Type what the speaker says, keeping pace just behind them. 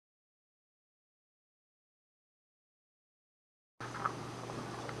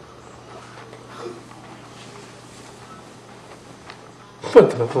What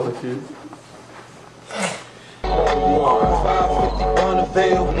the fuck, dude?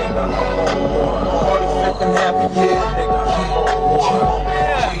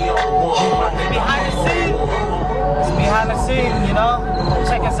 Behind the scene, you know?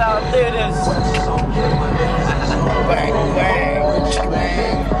 Check us out in theaters. Bang, bang,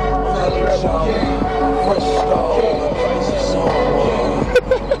 bang.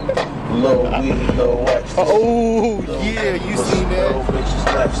 Oh, yeah, you seen that?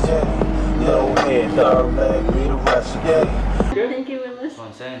 Thank you very much.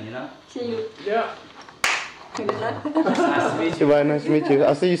 You know? See you. Yeah. Good luck. Nice to meet you. Bye, nice to meet you.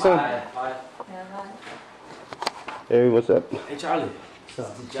 I'll see you soon. Bye. Bye. Yeah, bye. Hey, what's up? Hey, Charlie.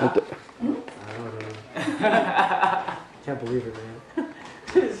 What's up? Can't believe it,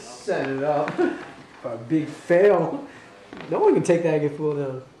 man. Set it up for a big fail. No one can take that and get fooled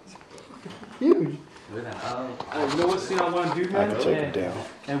out. It's huge. You know what scene I want to do, man? I can check it down.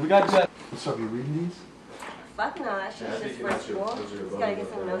 And we got to do that. What's up, you reading these? Fuck no, that shit's just for school. Just gotta get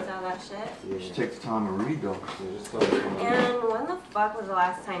some notes out of that shit. You should take the time to read, though. And when the fuck was the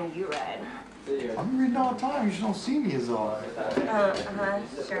last time you read? I'm reading all the time. You just don't see me as all.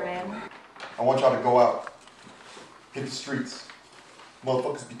 Sure, man. I want y'all to go out, hit the streets.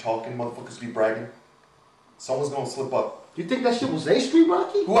 Motherfuckers be talking, motherfuckers be bragging. Someone's gonna slip up. You think that shit was A Street,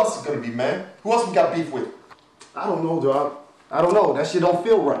 Rocky? Who else is gonna be, man? Who else we got beef with? I don't know, dog. I don't know. That shit don't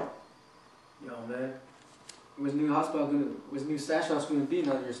feel right. Yo, man. Where's new hospital gonna? Where's new stash house gonna be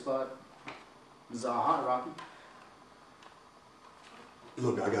now your spot? This is all hot, Rocky.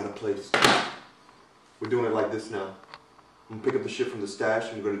 Look, I gotta play this. We're doing it like this now. I'm gonna pick up the shit from the stash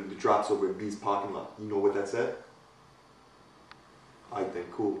and we're gonna do the drops over at B's parking lot. You know what that's at? I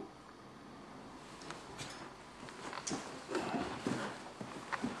think cool.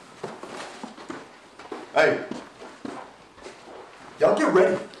 Hey, y'all get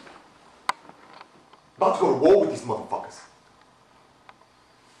ready. About to go to war with these motherfuckers.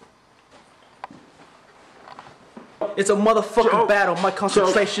 It's a motherfucking battle. My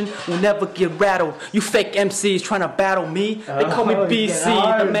concentration will never get rattled. You fake MCs trying to battle me. They call me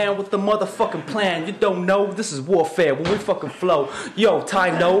BC, the man with the motherfucking plan. You don't know, this is warfare when we fucking flow. Yo,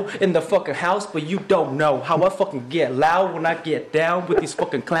 Ty know in the fucking house, but you don't know how I fucking get loud when I get down with these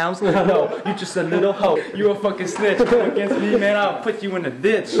fucking clowns. No, you just a little hoe. You a fucking snitch. Come against me, man, I'll put you in the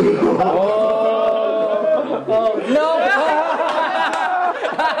ditch. Oh, no.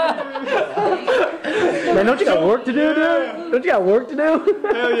 Man, don't you got work to do, dude? Don't you got work to do?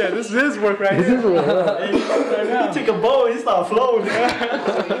 Hell yeah, this is his work right here. This is work. He took a bow and he started flowing.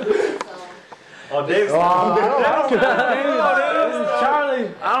 Oh, Dave's Charlie,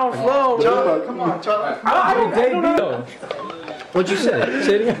 I don't flow. Charlie, come on, Charlie. I don't know. What'd you say?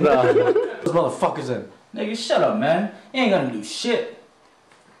 Say it again. Those motherfuckers in. Nigga, shut up, man. You ain't gonna do shit.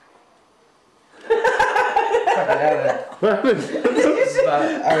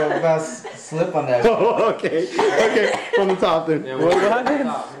 I was about to slip on that. Oh, okay. Okay, from the top then. What happened?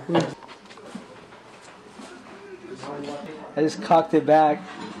 I just cocked it back,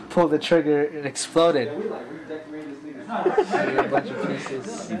 pulled the trigger, it exploded. A bunch of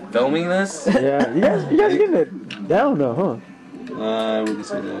pieces. Filming this? Yeah, you guys getting it down though, huh? I wouldn't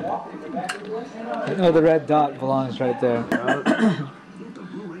say that. I know the red dot belongs right there.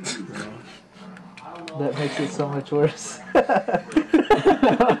 That makes it so much worse.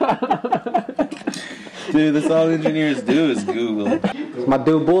 Dude, that's all engineers do is Google. It's my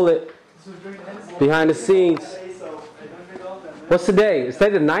dude Bullet. Behind the scenes. What's today? Is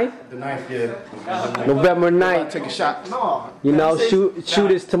today the 9th? The 9th, yeah. November 9th. Take a shot. You know,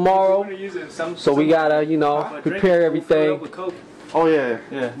 shoot is tomorrow. So we gotta, you know, prepare everything. Oh yeah,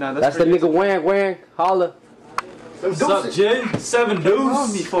 yeah. No, That's the nigga Wang Wang. Holla. What's up, Jay? 7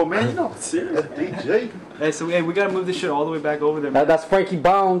 dudes. Me for, man. You know, serious. DJ. Hey, so we gotta move this shit all the way back over there. That's Frankie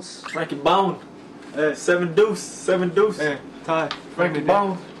Bones. Frankie Bone. Hey, 7 deuce. 7 deuce. Hey, Ty. Frankie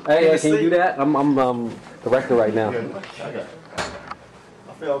Bone. Hey, can you do that? I'm director right now. I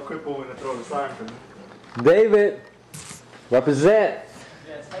feel crippled when I throw the sign for me. David, represent.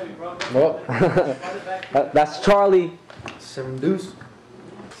 Yeah, it's heavy, bro. Oh. That's Charlie. 7 deuce.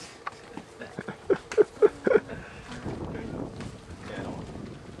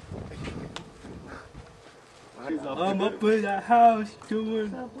 I'm up in the house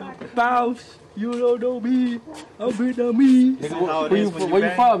doing the bounce. You don't know me. I'm in the me. Where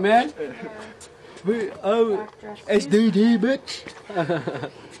you from, man? SDD, bitch.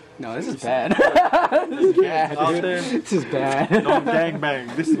 No, this is bad. This is bad, dude. This is bad. Don't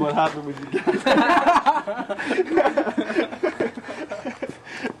gangbang. This is what happened when you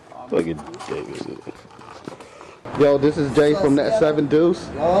Fucking David. Yo, this is Jay from that 7 Deuce.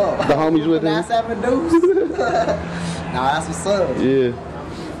 Oh, the homies with him. That 7 Deuce. Nah, that's what's up. Yeah.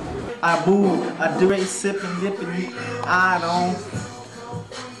 I boo, I do ain't sipping, dipping, I don't.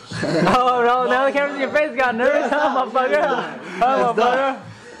 Oh no, now the camera's in your face, got nervous, huh, motherfucker? Huh, motherfucker?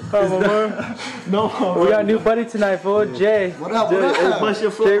 No, we got a new buddy tonight, fool. Jay. What up? What up?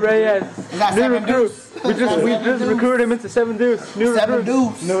 Jay Reyes. We got New 7 recruit. Deuce. We just recruited him into 7 Deuce. New 7 recruit.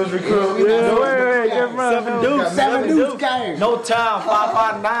 Deuce. Newest recruit. Yeah, wait, get from 7 Deuce. 7 Deuce gang. No time,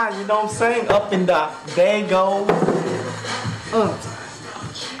 559, you know what I'm saying? Up in the, there you go.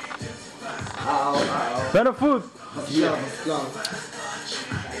 Better food. Yo.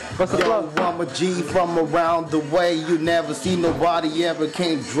 What's the Yo, plug? I'm a G from around the way. You never see nobody ever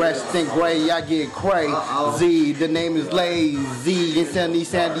came dressed in gray. I get crazy. The name is Lazy in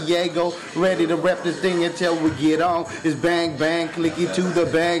San Diego. Ready to rep this thing until we get on. It's bang bang, clicky to the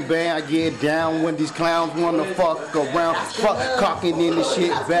bang bang. I get down when these clowns wanna fuck around. Fuck cocking in the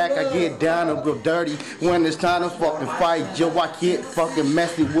shit back. I get down and real dirty when it's time to fucking fight. Yo, I get fucking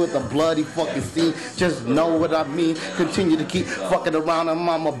messy with a bloody fucking scene. Just know what I mean. Continue to keep fucking around and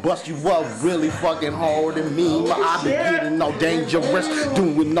I'ma bust you up really fucking hard and mean. My eye be getting all dangerous,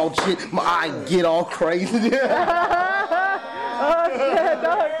 doing no shit. My eye get all crazy. Oh shit,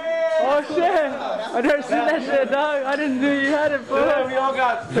 dog. Oh shit. I never seen that shit, dog. I didn't know you had it, fool. Yeah, we all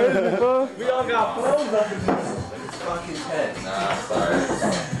got fool. We all got flows up in this Fucking head. Nah, sorry.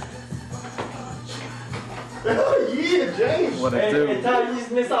 Yeah, James. What it do? Hey, Ty, you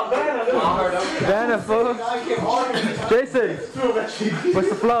just missed out Vanna. Vanna, fool. Jason, what's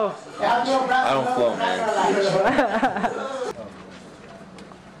the flow? I don't flow, man.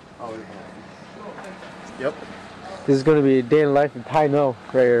 Yep. This is gonna be a day in life in Thai No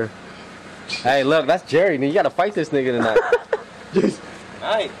right here. Hey, look, that's Jerry. You gotta fight this nigga tonight.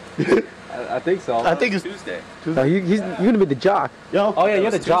 Night. I think so. I think it's Tuesday. No, you're gonna be the jock. Yo. Oh yeah,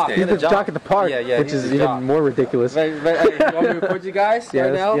 you're the jock. Tuesday. He's the jock at the park, Yeah, which he's is the even jock. more ridiculous. Hey, you want me to record you guys Yeah,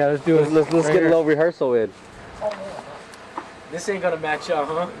 right now? let's do it. Let's Right get a here. little rehearsal in. This ain't gonna match up,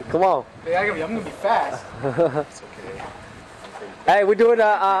 huh? Come on. I'm gonna be fast. Hey, we're doing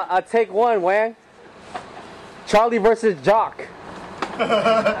a take one, Wang. Charlie versus Jock.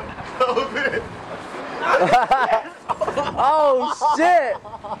 Oh shit!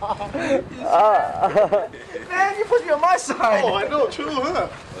 Man, you put me on my side. Oh, I know, true, huh?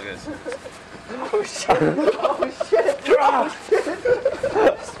 Look at this. Oh shit. Oh shit. Drop.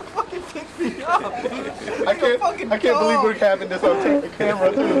 Fucking pick me up. I can't believe we're having this on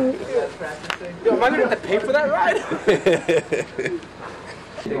camera too. Yo, am I gonna have to pay for that ride?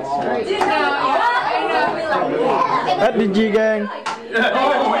 At the G gang. You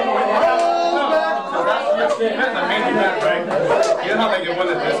know how like you win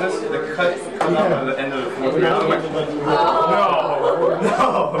the business, the cut comes out at the end of the fourth round? No.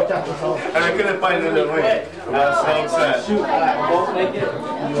 And I couldn't find another ring. I was so upset. Both make it.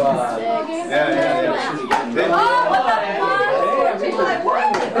 Yeah.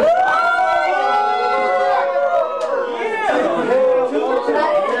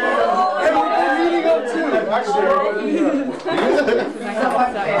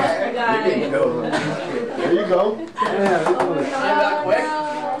 There you go.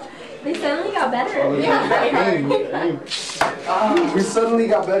 They suddenly got better. We suddenly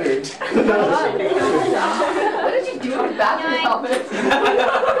got better. What did you do with bathroom helmets?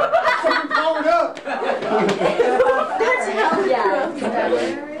 Blow it up. Hell yeah.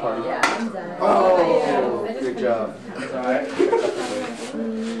 Yeah, I'm done. Oh, good job.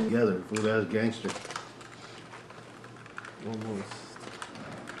 Together, fool ass gangster. Almost.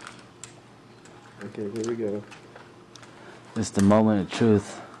 Okay, here we go. It's the moment of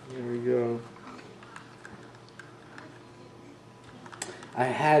truth. Here we go. I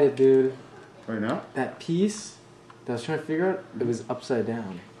had it, dude. Right now? That piece that I was trying to figure out, it was upside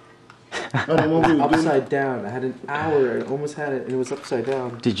down. Oh, the one we were doing. Upside down. I had an hour. I almost had it, and it was upside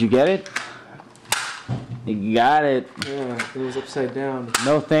down. Did you get it? You got it. Yeah, it was upside down.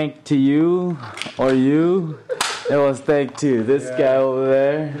 No thank to you or you. It was thank to this guy over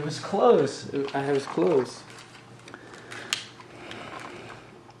there. It was close. I was close.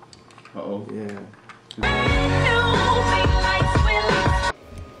 Uh-oh. Yeah.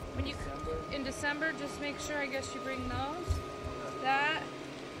 When you in December, just make sure I guess you bring those, that,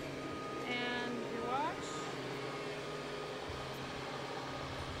 and your watch.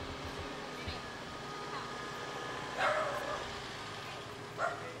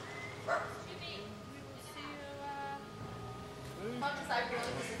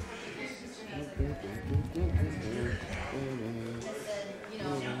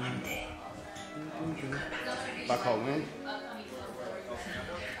 called Huynh.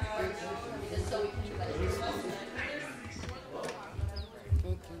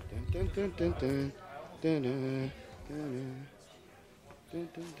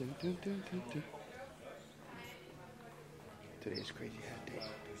 Today's crazy hot day.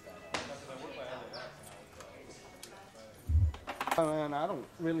 Man, I don't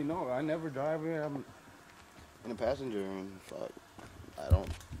really know. I never drive here. I'm in a passenger, and fuck, I don't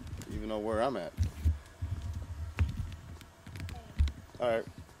even know where I'm at. All right.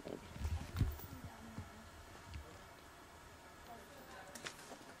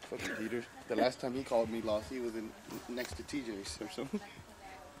 Fucking Peter. The last time he called me lost, he was next to TJ's or something.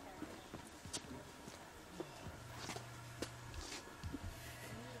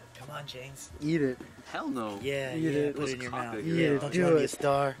 Come on, James. Eat it. Hell no. Yeah, Eat yeah. it. Put it in your mouth. Eat Yeah. it. Don't Do you want to be it. a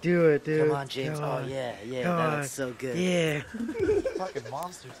star? Do it, dude. Come on, James. Come on. Oh yeah, yeah. Come That on. looks so good. Yeah. Fucking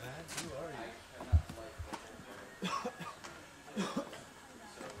monsters, man. You are.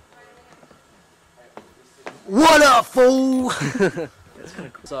 What up, fool? That's kind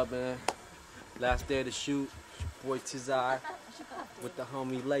of cool. What's up, man? Last day of the shoot. Boy Tizai with the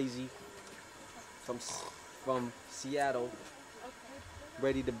homie Lazy from Seattle.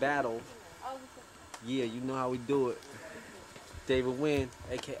 Ready to battle. Yeah, you know how we do it. David Wynn,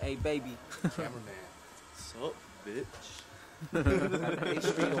 aka Baby. Cameraman. Sup, bitch? A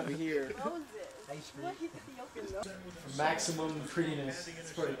Street over here. Maximum prettiness.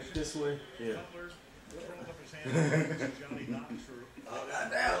 Let's put it this way. Yeah. Oh,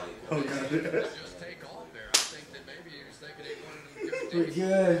 goddamn. Oh, goddamn. Pretty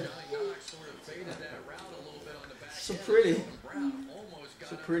good. So pretty.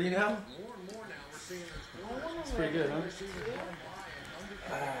 So pretty now? It's pretty good, huh?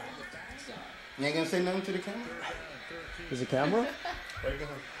 You ain't gonna say nothing to the camera? There's a camera?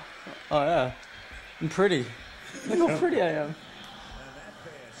 Oh, yeah. I'm pretty. Look how pretty I am.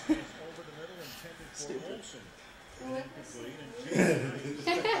 Stupid.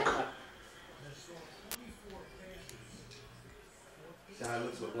 Yeah, it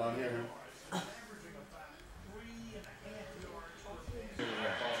looks with blonde hair.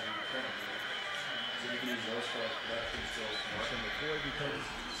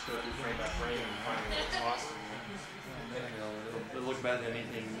 It'll look better than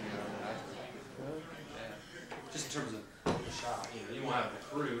anything, just in terms of the shot. You won't have the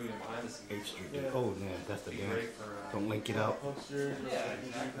crew, behind the scenes. Oh, man, that's the dance. Don't link it up.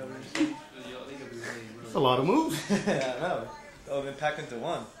 It's a lot of moves. Yeah, I know. Oh, been packed into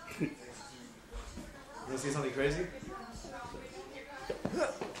one. You wanna see something crazy?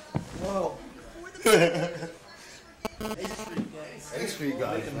 Whoa. A Street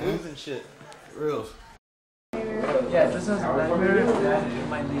guys, man. Moves and shit. Real. Yeah, this is a nightmare. It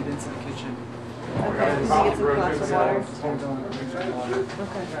might lead into the kitchen. Okay, did you get some glass of water?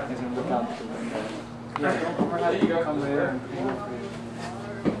 Yeah, come later.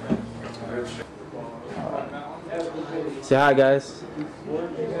 Say hi, guys.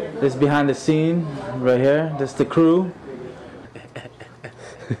 This is behind the scene right here. This is the crew.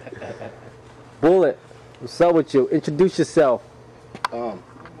 Bullet, what's up with you? Introduce yourself.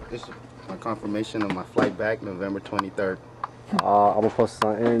 This is my confirmation of my flight back, November 23rd. I'm gonna post this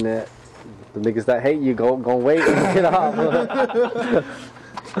on the internet. The niggas that hate you gon' wait and get off.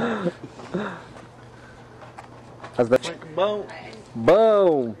 That's the Boom.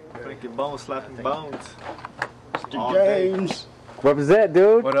 boom. Breaking bones, slapping bones. Mr. James. Represent,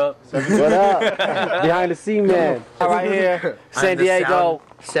 dude. What up? What up? Behind the scene, man. Right here, San Diego.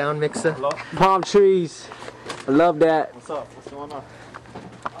 Sound mixer. Palm trees. I love that. What's up? What's going on?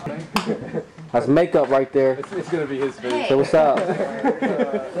 That's makeup right there. It's gonna be his face. So what's up?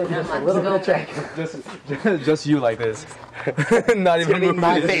 Just a little bit of track. Just you like this. Not even moving.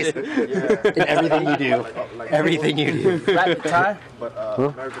 My face. In everything you do. Everything you do. Rap the tie?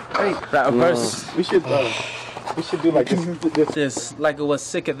 Hey, rap a verse. We should do like this. This like it was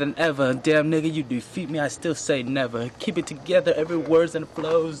sicker than ever. Damn nigga, you defeat me, I still say never. Keep it together, every word's and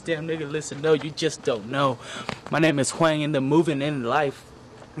flows. Damn nigga, listen, no, you just don't know. My name is Wong and the moving in life.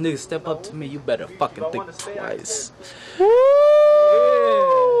 Nigga, step up to me, you better fucking think twice. Woo!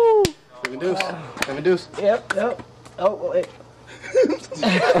 Have a deuce. Yep. Oh, wait.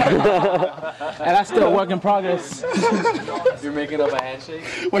 And I still work in progress. You're making up a handshake?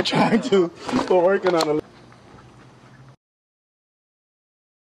 We're trying to. We're working on a